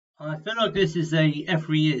I feel like this is a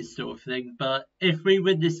every year sort of thing, but if we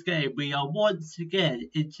win this game, we are once again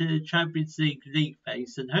into the Champions League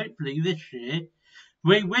phase, and hopefully this year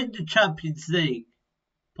we win the Champions League,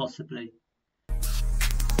 possibly.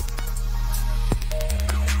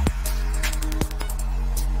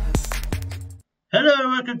 Hello,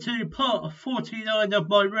 welcome to part 49 of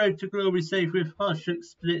my Road to Glory save with Hajduk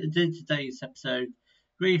split. In today's episode,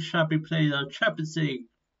 we shall be playing our Champions League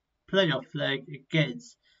playoff leg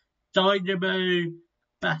against Dynamo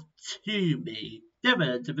Batumi. Never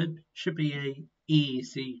heard of him. Should be a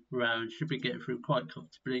easy round. Should be getting through quite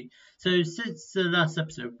comfortably. So since the last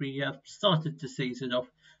episode, we have started the season off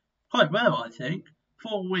quite well, I think.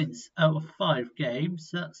 4 wins out of 5 games.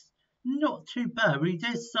 That's not too bad. We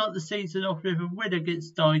did start the season off with a win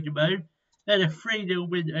against Dynamo, then a 3-0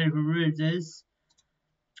 win over Rodez,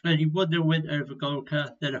 then a 1-0 win over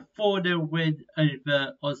Golka, then a 4-0 win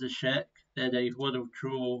over Ozashek, then a 1-0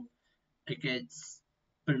 draw against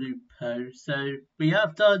Belupo. So we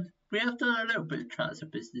have done a little bit of transfer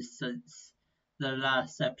business since the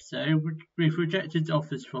last episode. We've rejected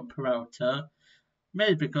offers from Peralta,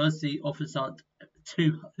 mainly because the offers aren't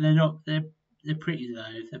they're pretty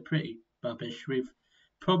low, they're pretty rubbish. We've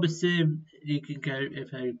promised him he can go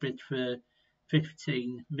if a bid for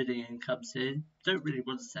 15 million comes in. Don't really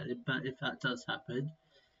want to sell him, but if that does happen,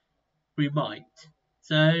 we might.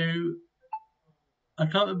 So I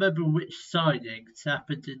can't remember which signings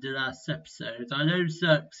happened in the last episode. I know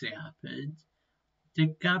Xerxes happened.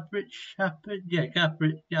 Did Gabric happen? Yeah,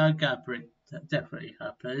 Gabric. That definitely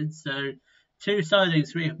happened. So 2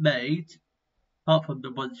 signings we have made, apart from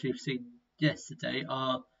the ones you've seen yesterday,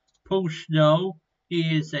 are Paul Schnoll.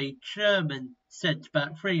 He is a German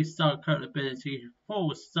centre-back, 3-star current ability,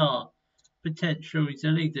 4-star potential. He's a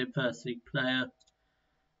leading first league player.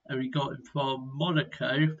 And we got him from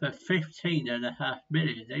Monaco for 15.5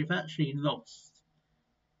 million. They've actually lost.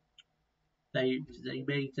 They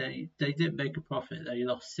didn't make a profit. They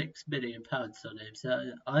lost £6 million on him.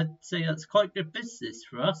 So I'd say that's quite good business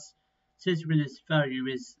for us, considering his value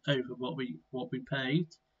is over what we paid.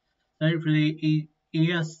 Hopefully he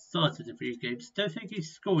has started a few games. Don't think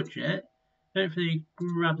he's scored yet. Hopefully he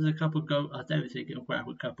grabs a couple of goals. I don't think he'll grab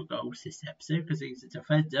a couple of goals this episode because he's a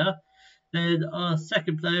defender. Then our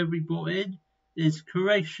second player we brought in is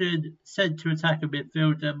Croatian centre attacker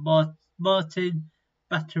midfielder Martin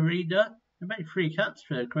Baturina. He made 3 caps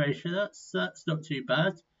for Croatia. That's not too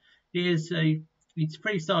bad. He's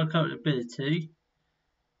 3-star current ability,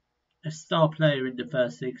 a star player in the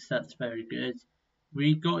first league, so that's very good.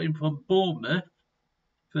 We got him from Bournemouth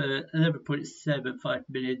for 11.75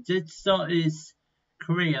 million. Did start his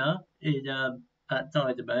career at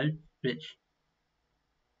Dynamo, which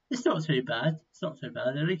it's not too bad.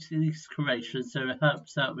 At least he's Croatian, so it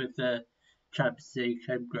helps out with the Champions League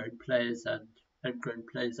homegrown players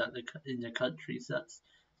in the country. So that's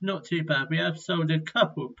not too bad. We have sold a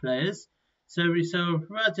couple of players. So we sold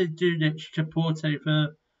Radim Dunic to Porto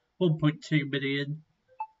for 1.2 million.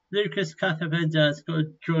 Lucas Catavenda has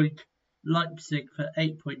joined Leipzig for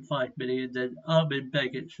 8.5 million, and Armin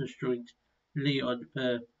Begic has joined Lyon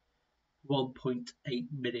for 1.8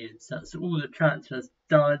 million. So that's all the transfers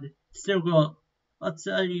done. Still got, I'd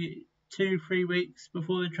say, 2-3 weeks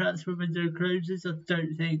before the transfer window closes. I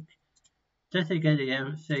don't think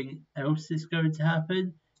anything else is going to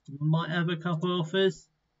happen. We might have a couple offers,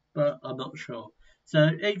 but I'm not sure. So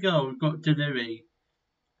in goal we've got Deluri.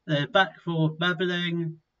 Back for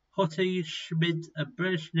Mabeleng, Hotti, Schmidt and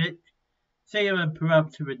Brezhnik. Theo and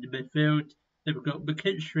Peralta in the midfield. Then we've got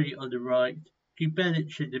McKinstry on the right,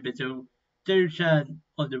 Kubelic in the middle, Dujan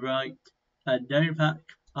on the right, and Novak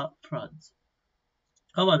up front.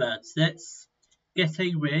 Come on lads, let's get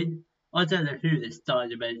a win. I don't know who this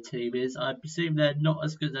Dynamo team is. I presume they're not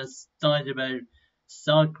as good as Dynamo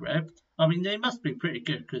Zagreb. I mean, they must be pretty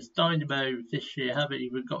good because Dynamo this year haven't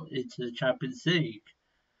even got into the Champions League.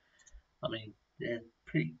 I mean, they're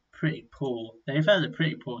pretty poor. They've had a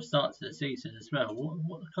pretty poor start to the season as well.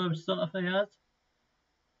 What kind of start have they had?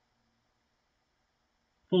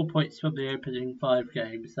 4 points from the opening 5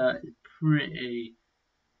 games. That is pretty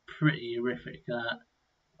horrific. That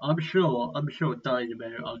I'm sure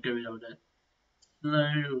Dynamo are going on a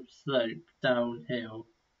slow slope downhill.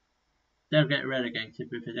 They'll get relegated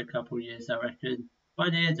within a couple of years, I reckon. By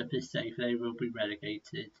the end of this save, they will be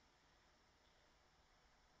relegated.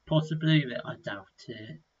 Possibly, but I doubt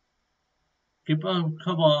it.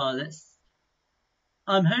 Come on,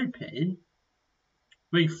 I'm hoping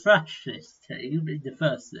we thrash this team in the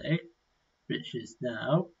first leg, which is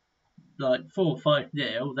now like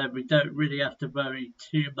 4-5-0, then we don't really have to worry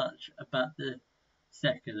too much about the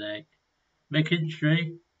second leg.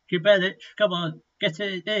 McKinstry Kubelic, come on, get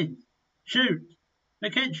it in. Shoot.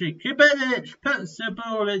 McKinstry, Kubelic puts the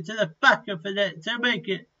ball into the back of the net to make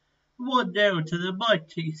it 1-0 to the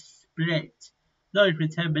mighty Split. Not even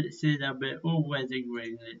 10 minutes in and we're already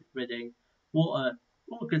winning. What a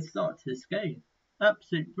good start to this game.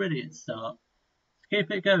 Absolute brilliant start.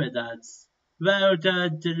 Keep it going, lads. Well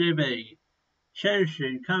done, delivery. Shows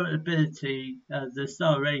you current ability and the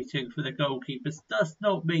star rating for the goalkeepers does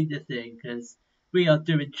not mean a thing, as we are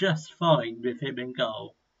doing just fine with him in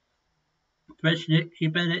goal. Brezhnik,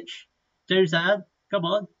 Kubelic, Duzan, come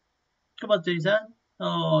on, Duzan.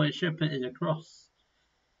 Oh, he should put it across.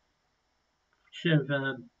 Should have,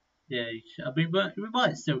 I mean, we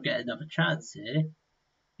might still get another chance here,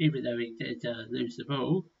 even though he did lose the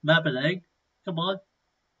ball. Mabeling, come on.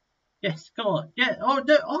 Yes, come on. Yeah, oh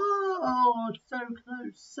no, oh, so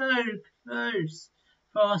close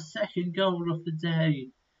for our second goal of the day.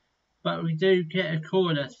 But we do get a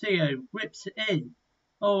corner. Theo whips it in.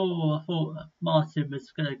 Oh, I thought Martin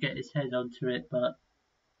was going to get his head onto it, but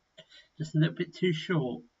just a little bit too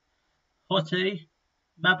short. Hottie,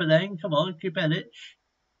 Mabeling, come on, Kubelic.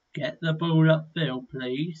 Get the ball upfield,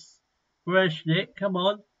 please. Brezhnik, come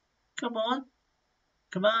on.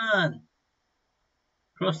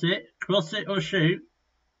 Cross it or shoot.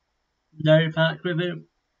 Novak with it.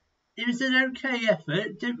 It was an okay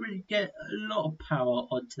effort. Didn't really get a lot of power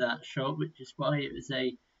onto that shot, which is why it was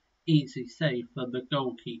a easy save from the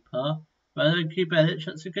goalkeeper. But then Kubelic,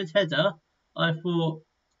 that's a good header. I thought,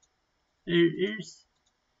 who's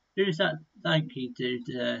that lanky dude?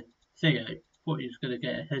 Theo. Thought he was going to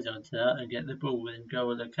get a head onto that and get the ball and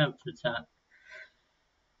go on a counter attack.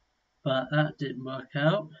 But that didn't work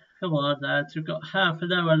out. Come on, lads. We've got half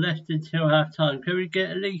an hour left until half time. Can we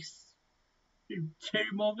get at least 2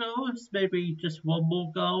 more goals? Maybe just 1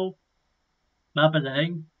 more goal?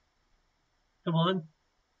 Mabeling. Come on.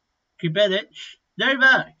 Kubelic.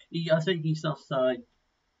 Novak. I think he's offside.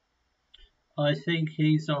 I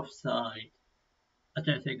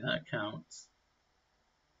don't think that counts.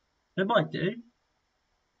 It might do.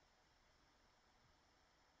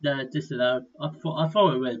 No, disallowed. I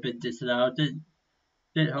thought it would have been disallowed.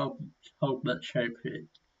 Didn't hold much hope for it.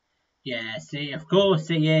 Yeah, see, of course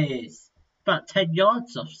he is. About 10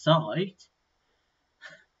 yards offside.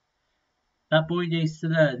 That boy needs to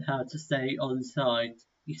learn how to stay onside.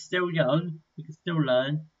 He's still young. He can still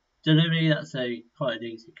learn. Delivery, that's quite an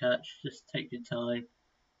easy catch. Just take your time.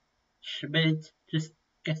 Schmidt, just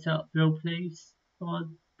get up, Bill, please. Come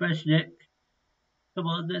on, Brezhnik. Come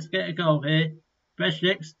on, let's get a goal here.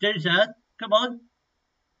 Brezhnik, Duzan, come on,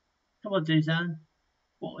 Duzan.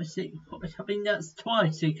 What is it? I mean, that's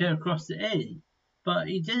twice he came across it in, but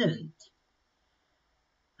he didn't.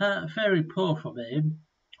 Very poor from him.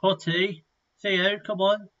 Hottie, Theo, come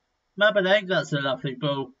on. Mabeling, that's a lovely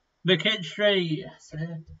ball. McKinstry,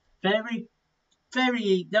 very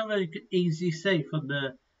easy save from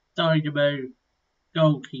the Dynamo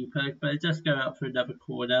goalkeeper, but it does go out for another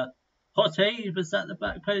corner. Hottie was at the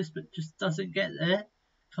back post, but just doesn't get there.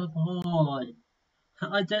 Come on.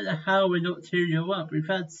 I don't know how we're not 2-0 up. We've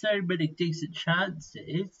had so many decent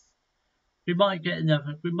chances. We might get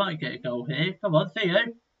a goal here. Come on, Theo.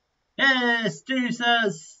 Yes,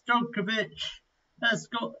 Jesus Stonkovic has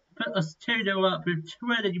put us 2-0 up with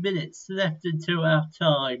 20 minutes left until half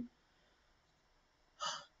time.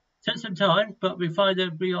 Took some time, but we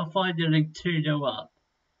are finally 2-0 up.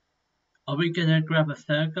 Are we going to grab a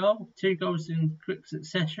third goal? 2 goals in quick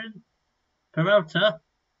succession. Peralta.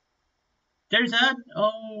 Dozan.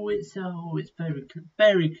 Oh, it's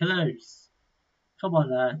very close. Come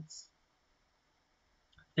on, lads.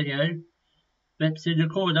 Theo. Whips in the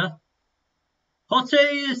corner.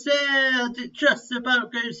 Hottie is there. It just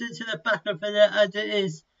about goes into the back of it, and it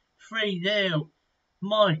is 3-0.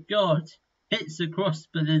 My God. Hits the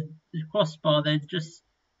crossbar, then just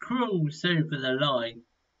crawls over the line.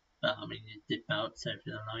 But I mean, it did bounce over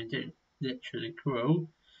the line, didn't literally crawl.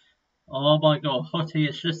 Oh my God, Hottie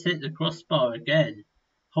has just hit the crossbar again.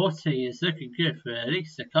 Hottie is looking good for at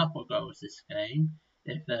least a couple goals this game,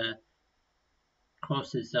 if the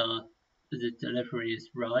delivery is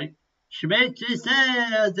right. Schmidt is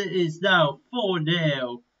there, and it is now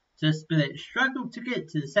 4-0 to Split. Struggled to get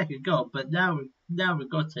to the second goal, but now we've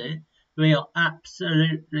got it. We are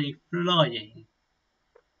absolutely flying.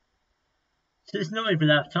 So it's not even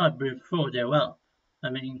half time, we're 4-0 up. I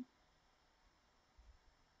mean,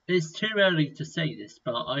 it's too early to say this,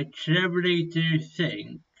 but I generally do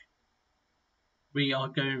think we are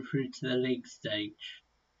going through to the league stage.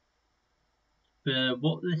 But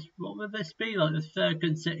what will this be, like the third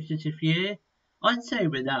consecutive year? I'd say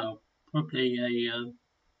we're now probably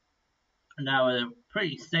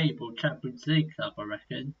pretty stable Champions League club, I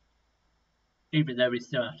reckon. Even though we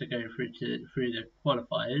still have to go through the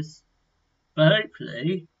qualifiers. But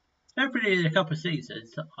hopefully in a couple of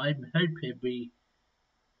seasons, I'm hoping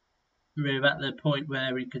we're at the point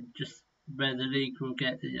where where the league will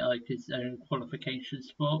get like its own qualification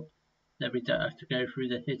spot. Then we don't have to go through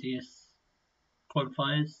the hideous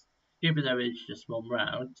qualifiers, even though it's just one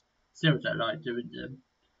round. Still don't like doing them.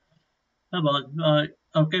 Come on, right,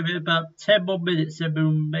 I'll give it about 10 more minutes and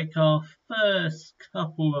we'll make our first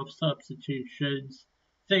couple of substitutions.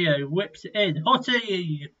 Theo whips it in.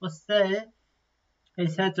 Hottie! What's there?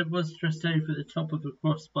 His header was just over the top of the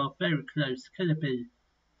crossbar, very close. Could have been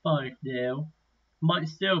 5-0. Might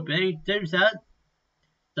still be. Duzan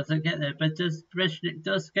doesn't get there, but Brezhnik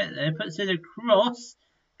does get there. Puts in a cross.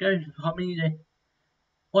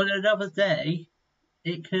 On another day,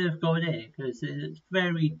 it could have gone in because it's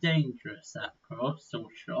very dangerous, that cross or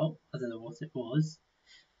shot. I don't know what it was.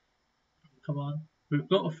 Come on. We've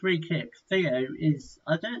got a free kick. Theo is...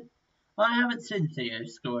 I haven't seen Theo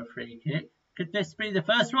score a free kick. Could this be the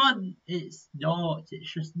first one? It's not.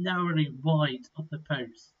 It's just narrowly wide of the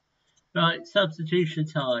post. Right, substitution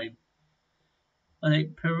time. I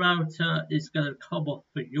think Peralta is going to come off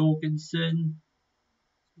for Jorgensen.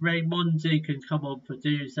 Raimondi can come on for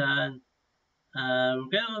Duzan. We'll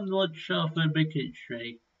get on Lodshar for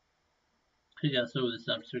McKinstry. I think that's all the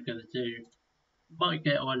subs we're going to do. Might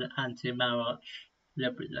get on Ante Marac a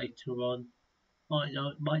little bit later on. Might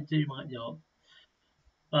not, might do, might not.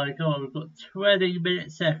 Right, come on, we've got 20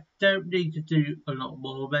 minutes left. Don't need to do a lot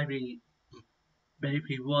more. Maybe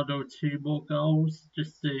 1 or 2 more goals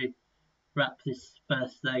just to wrap this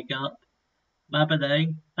first leg up.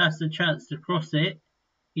 Maboneng has the chance to cross it.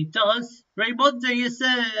 He does. Raimondi is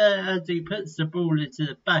there and he puts the ball into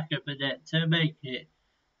the back of the net to make it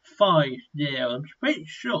 5-0. I'm pretty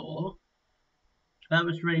sure that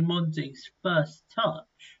was Raimondi's first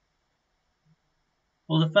touch.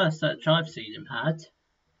 Or the first touch I've seen him had.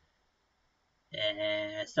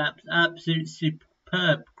 Yes, absolute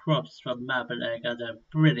superb cross from Maboneng and a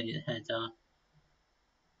brilliant header.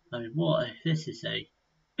 I mean, this is a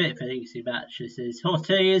bit of an easy match. This is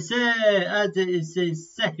Hottie is there, and it is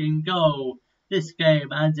his second goal this game,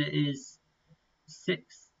 and it is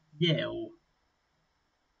 6-0.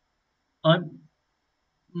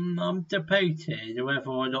 I'm debating whether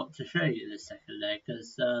or not to show you the second leg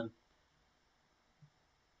because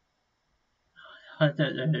I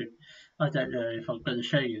don't know if I'm going to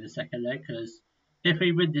show you the second leg because if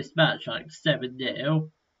we win this match like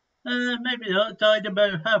 7-0, maybe not.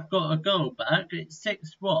 Dynamo have got a goal back. It's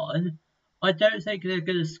 6-1. I don't think they're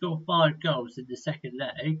going to score 5 goals in the second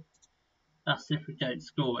leg. That's if we don't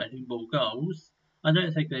score any more goals. I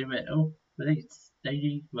don't think they will. But they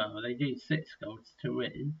need 6 goals to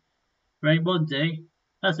win. Raimondi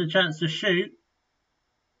has a chance to shoot.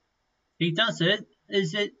 He doesn't.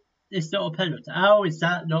 It's not a penalty. How is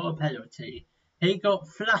that not a penalty? He got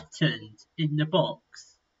flattened in the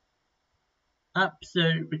box.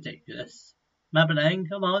 Absolute ridiculous. Maboneng,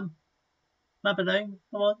 come on. Maboneng,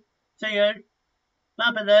 come on. Theo.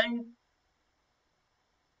 Maboneng.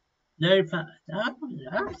 Novak.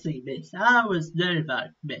 How's he missed? How was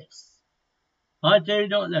Novak missed? I do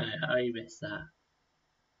not know how he missed that.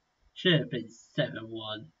 Should have been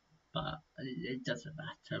 7-1. But it doesn't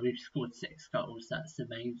matter. We've scored 6 goals. That's the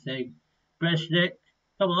main thing. Brezhnik,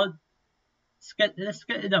 come on. Let's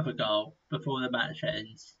get another goal before the match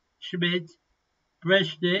ends. Schmid,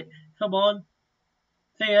 Brezhnik, come on.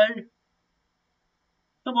 Theo,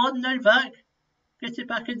 come on. Novak, get it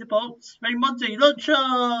back in the box. Raimondi,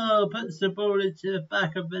 launcher, puts the ball into the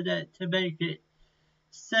back of the net to make it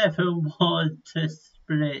 7-1 to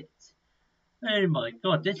split. Oh my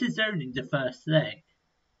god, this is only the first leg.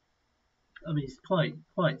 I mean, it's quite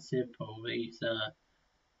simple,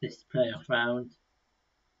 this playoff round.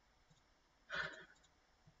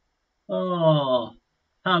 Oh,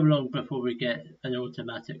 how long before we get an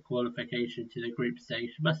automatic qualification to the group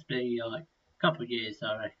stage? Must be like a couple of years,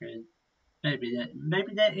 I reckon. Maybe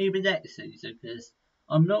even next season, because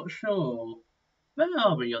I'm not sure. Where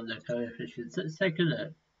are we on the coefficients? Let's take a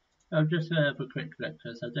look. I'm just going to have a quick look,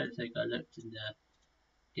 because I don't think I looked in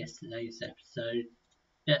yesterday's episode.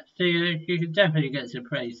 Yeah, Theo, you can definitely get some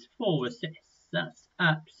praise. 4 assists. That's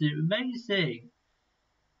absolutely amazing.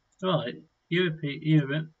 Right,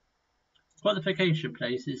 Europe. Qualification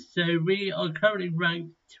places. So we are currently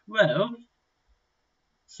ranked 12th.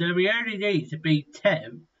 So we only need to be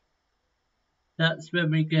 10th. That's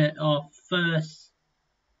when we get our first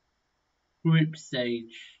group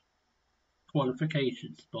stage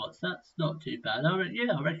qualification spots. That's not too bad. I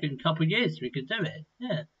reckon a couple of years we could do it.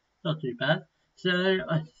 Yeah, not too bad. So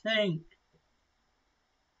I think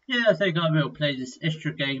I will play this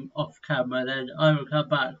extra game off camera, then I will come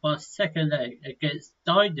back for a second leg against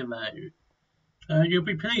Dynamo. You'll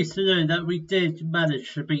be pleased to know that we did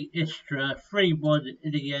manage to beat Istra 3-1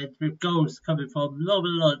 in the end, with goals coming from Loma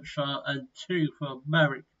Launcher and 2 from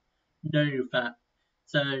Marek Novak.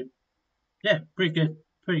 So, pretty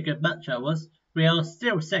good match that was. We are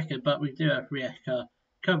still second, but we do have Rijeka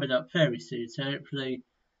coming up very soon. So hopefully,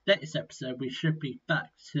 next episode we should be back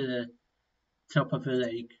to the top of the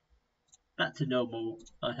league, back to normal.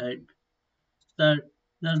 I hope. So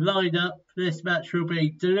the lineup for this match will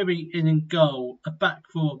be Delivery in goal, a back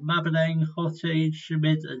four: Mabeleng, Hotti,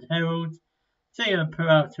 Schmidt, and Herald. Theo and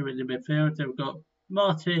Peralta in the midfield. We've got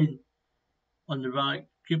Martin on the right,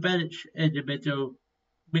 Kubelic in the middle,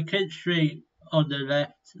 McKinstry on the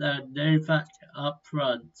left, and Novak up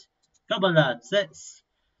front. Come on, lads,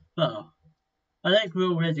 I think we're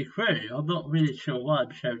already through. I'm not really sure why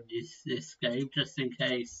I'm showing this game, just in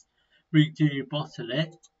case we do bottle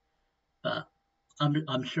it, but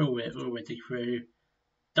I'm sure we're already through.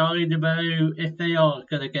 Dynamo, if they are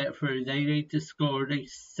going to get through, they need to score at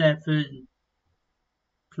least 7+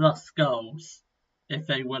 goals if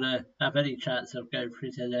they want to have any chance of going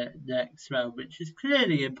through to the next round, which is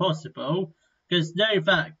clearly impossible, because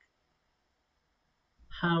Novak,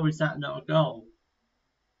 how is that not a goal?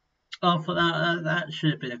 I thought that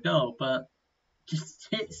should have been a goal, but just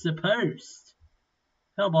hits the post.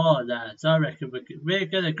 Come on, lads. I reckon we're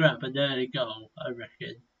going to grab an early goal, I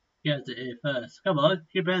reckon. Get it here first. Come on,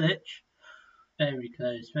 Kubelic. Very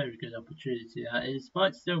close, very good opportunity that is.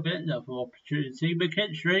 Might still get another opportunity.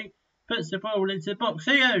 McKinstry puts the ball into the box.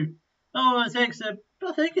 Theo! Oh, that's excellent.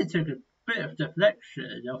 I think it took a bit of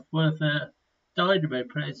deflection off one of the Dynamo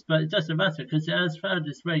players, but it doesn't matter because it has found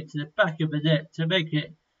its way to the back of the net to make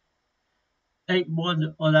it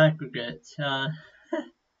 8-1 on aggregate. I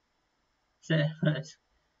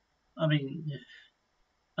mean,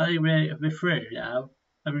 I think we're through now,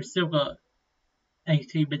 and we've still got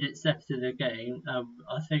 18 minutes left in the game. I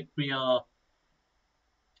think we're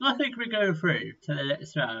going through to the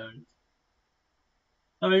next round.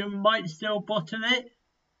 I mean, we might still bottle it.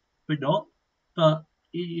 We're not, but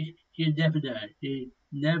you never know. You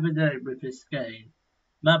never know with this game.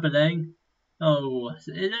 Mabeleng, oh,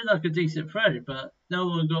 it looked like a decent throw, but no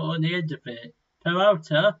one got on the end of it.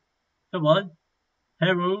 Peralta, come on.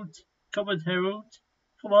 Herald, come on, Herald,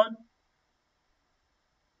 come on.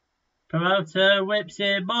 Peralta whips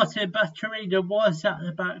in. Martin Batterina was at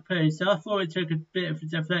the back post. I thought it took a bit of a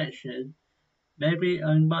deflection. Maybe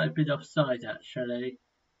I might have been offside actually.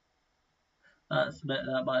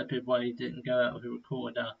 That might have been why he didn't go out of the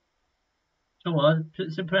corner. Come on,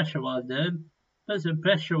 put some pressure on them. Put some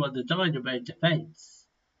pressure on the Dynamo defence.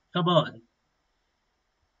 Come on.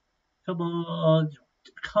 Come on.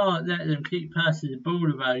 Can't let them keep passing the ball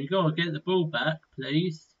around. You got to get the ball back,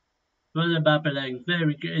 please. Runner Mabeleng,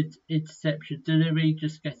 very good interception delivery.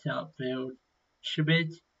 Just get it upfield.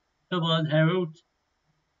 Schmidt, come on, Herald.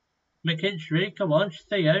 McKinstry, come on,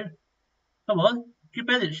 Theo. Come on,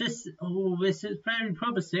 Kubelic. This is very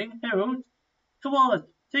promising. Herald, come on,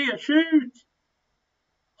 Theo, shoot.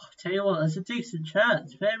 I'll tell you what, there's a decent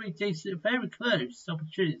chance. Very decent, very close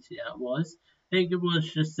opportunity that was. I think it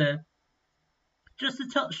was just a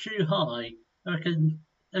touch too high. I reckon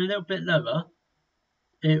a little bit lower,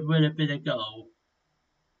 it would have been a goal.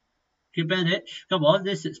 Kubelic, come on,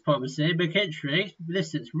 this is promising. McKinstry,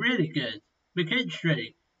 this is really good.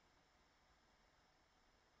 McKinstry.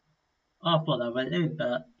 I thought that went in,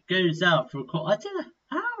 but goes out for a corner. I don't know,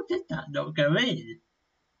 how did that not go in?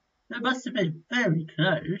 That must have been very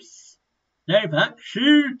close. Novak,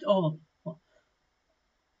 shoot! Oh,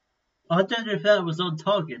 I don't know if that was on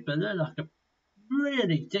target, but it looked like a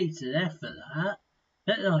really decent effort, that.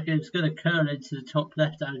 It looked like it was going to curl into the top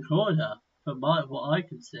left-hand corner, from what I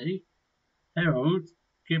can see. Herald,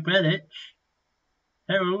 Kubelic.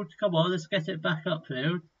 Herald, come on, let's get it back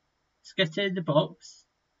upfield. Let's get it in the box.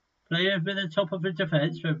 Play over the top of the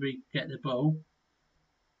defence when we get the ball.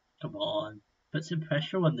 Come on, put some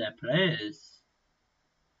pressure on their players.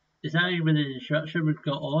 Is that even an instruction we've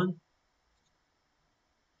got on?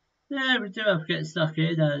 Yeah, we do have to get stuck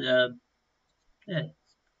in, and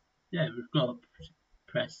we've got to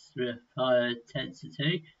press with higher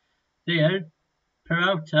intensity. Theo,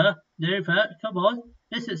 Peralta, Novak, come on,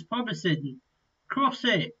 this is promising. Cross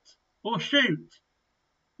it or shoot.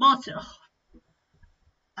 Martin,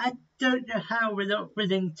 I don't know how we're not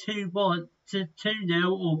winning 2-1 to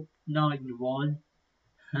 2-0 or 9-1.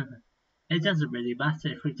 It doesn't really matter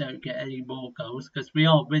if we don't get any more goals because we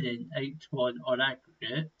are winning 8-1 on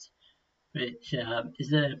aggregate. which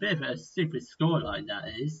is a bit of a stupid scoreline, that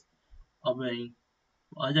is. I mean,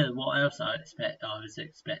 I don't know what else I was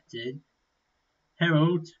expecting.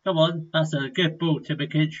 Harold, come on, that's a good ball to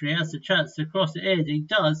McKinstry. Has a chance to cross it in. He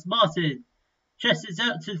does. Martin chests it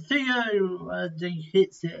out to Theo, and he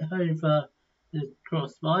hits it over the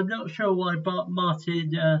crossbar. I'm not sure why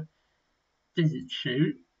Martin didn't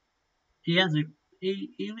shoot. He was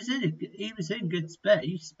in good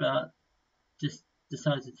space, but just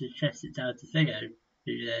decided to chest it down to Theo,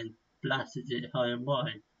 who then blasted it high and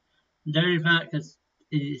wide. Novak is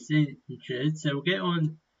injured, so we'll get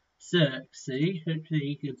on Xerxes. Hopefully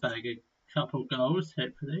he can bag a couple goals,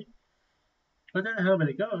 hopefully. I don't know how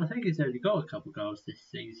many goals. I think he's only got a couple goals this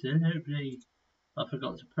season. Hopefully I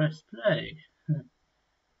forgot to press play.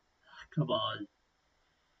 Come on.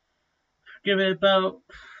 Give it about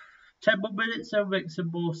 10 more minutes, I'll make some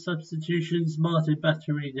more substitutions. Martin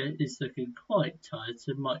Batterina is looking quite tired,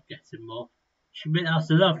 so might get him off. Schmidt has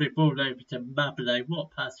a lovely ball over to Mabele.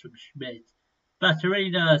 What pass from Schmidt?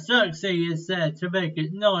 Batterina, Xerxes is there to make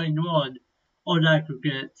it 9-1 on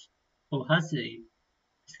aggregate. Or has he?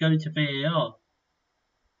 He's going to VAR.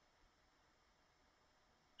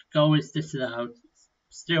 Goal is disallowed.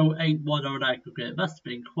 Still 8-1 on aggregate. Must have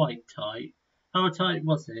been quite tight. How tight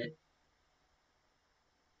was it?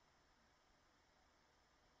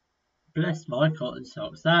 Bless my cotton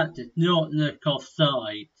socks. That did not look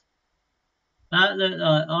offside. That looked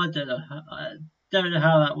like, I don't know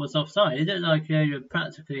how that was offside. It looked like they were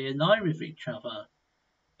practically in line with each other.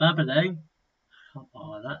 Babylon, come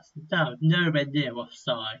on, that's nowhere near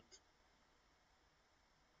offside.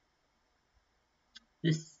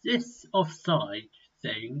 This offside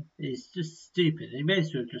thing is just stupid. They may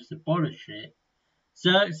as well just abolish it.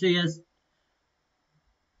 Xerxes,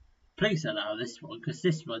 please allow this one, because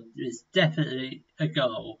this one is definitely a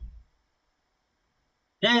goal.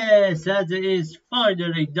 Yes, and it is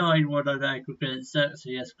finally 9-1 on aggregate.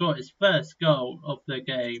 Xerxes has got his first goal of the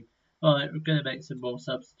game. Right, we're going to make some more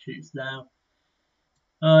substitutes now.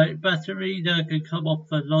 Alright, Batterina can come off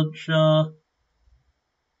for Lonchar.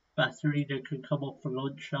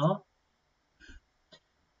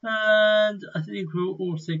 And I think we'll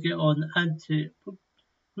also get on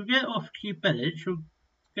we'll get off Kubelic. We'll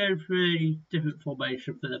go for a different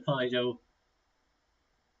formation for the final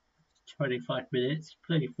 25 minutes.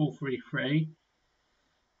 Play 4-3-3.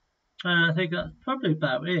 I think that's probably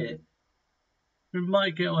about it. We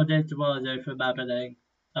might get on Eduardo for Mabele.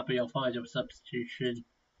 That'll be our final substitution.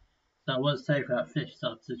 So I want to save that fifth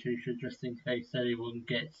substitution just in case anyone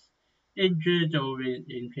gets injured or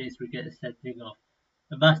in case we get a sending off.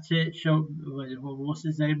 Matic, what's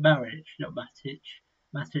his name? Maric, not Matic.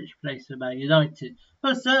 Matic plays for Man United.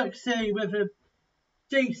 But Xerxes with a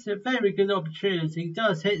decent, very good opportunity. He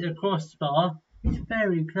does hit the crossbar. It's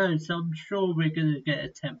very close. I'm sure we're going to get a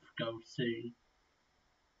 10th goal soon.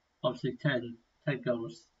 Obviously 10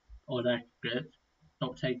 goals on aggregate.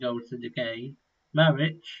 Not 10 goals in the game.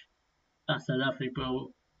 Maric. That's a lovely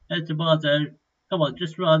ball. Eduardo. Come on,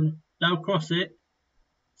 just run. Now cross it.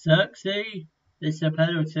 Xerxes. It's a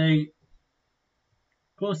penalty.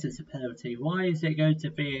 Of course it's a penalty. Why is it going to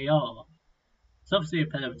VAR? It's obviously a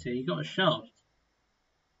penalty. He got shoved.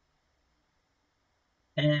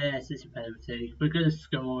 Yes, it's a penalty. We're going to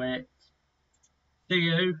score it.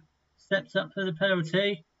 Theo steps up for the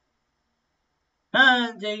penalty.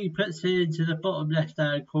 And he puts it into the bottom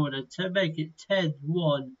left-hand corner to make it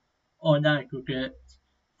 10-1 on aggregate.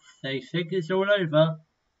 They think it's all over.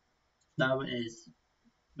 Now it is.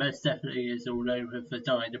 Most definitely is all over for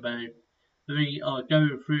Dynamo. We are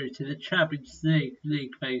going through to the Champions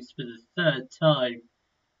League phase for the third time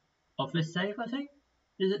of this save, I think.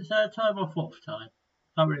 Is it third time or fourth time?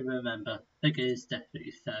 Can't really remember. I think it is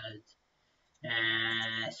definitely third.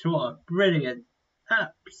 Yes, what a brilliant,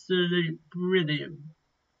 absolute brilliant,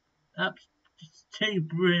 just two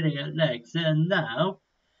brilliant legs. And now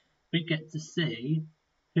we get to see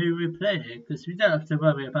who we're playing, because we don't have to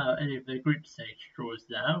worry about any of the group stage draws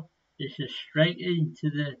now. It's just straight into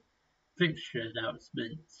the fixture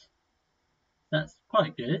announcement. That's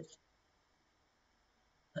quite good.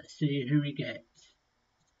 Let's see who we get.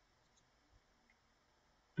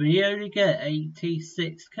 We only get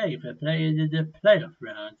 86k for playing in the playoff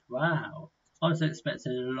round. Wow. I was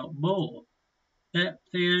expecting a lot more. Yep,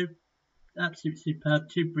 Theo, absolutely superb.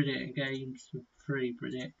 2 brilliant games, 3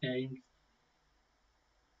 brilliant games.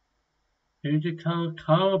 Who did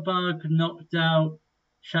Karabakh knocked out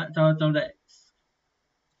Shakhtar Donetsk?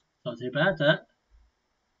 Not too bad, that.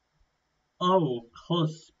 Oh,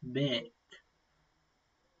 Cosmic.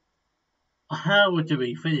 How do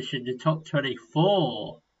we finish in the top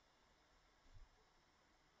 24?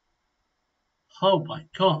 Oh my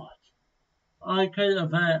god. I could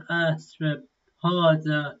have asked for a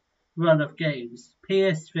harder run of games.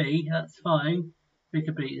 PSV, that's fine. We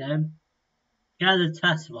could beat them.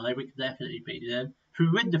 Galatasaray, we could definitely beat them. If we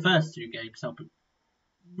win the first 2 games, I'll be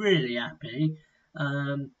really happy.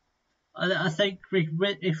 I think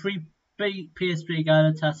if we beat PSV,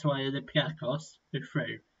 Galatasaray and Olympiacos, we're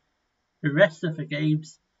through. The rest of the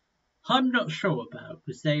games, I'm not sure about,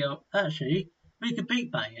 because they are, actually, we could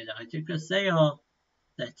beat Man United, because they're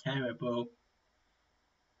terrible.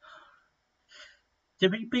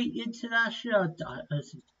 Did we beat International?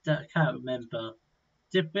 I can't remember.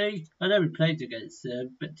 Did we? I know we played against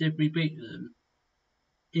them, but did we beat them?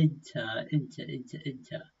 Inter.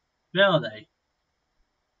 Where are they?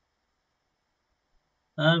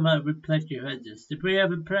 We played Juventus. Did we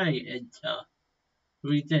ever play Inter?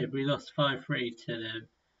 We did. We lost 5-3 to them.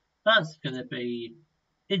 That's going to be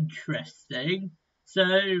interesting. So,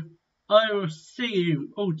 I will see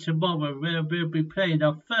you all tomorrow where we'll be playing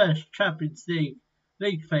our first Champions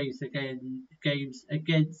League phase games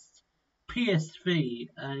against PSV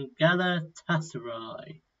and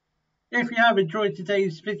Galatasaray. If you have enjoyed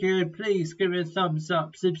today's video, please give it a thumbs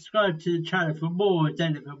up, subscribe to the channel for more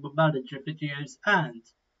Daily Football Manager videos, and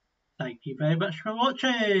thank you very much for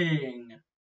watching!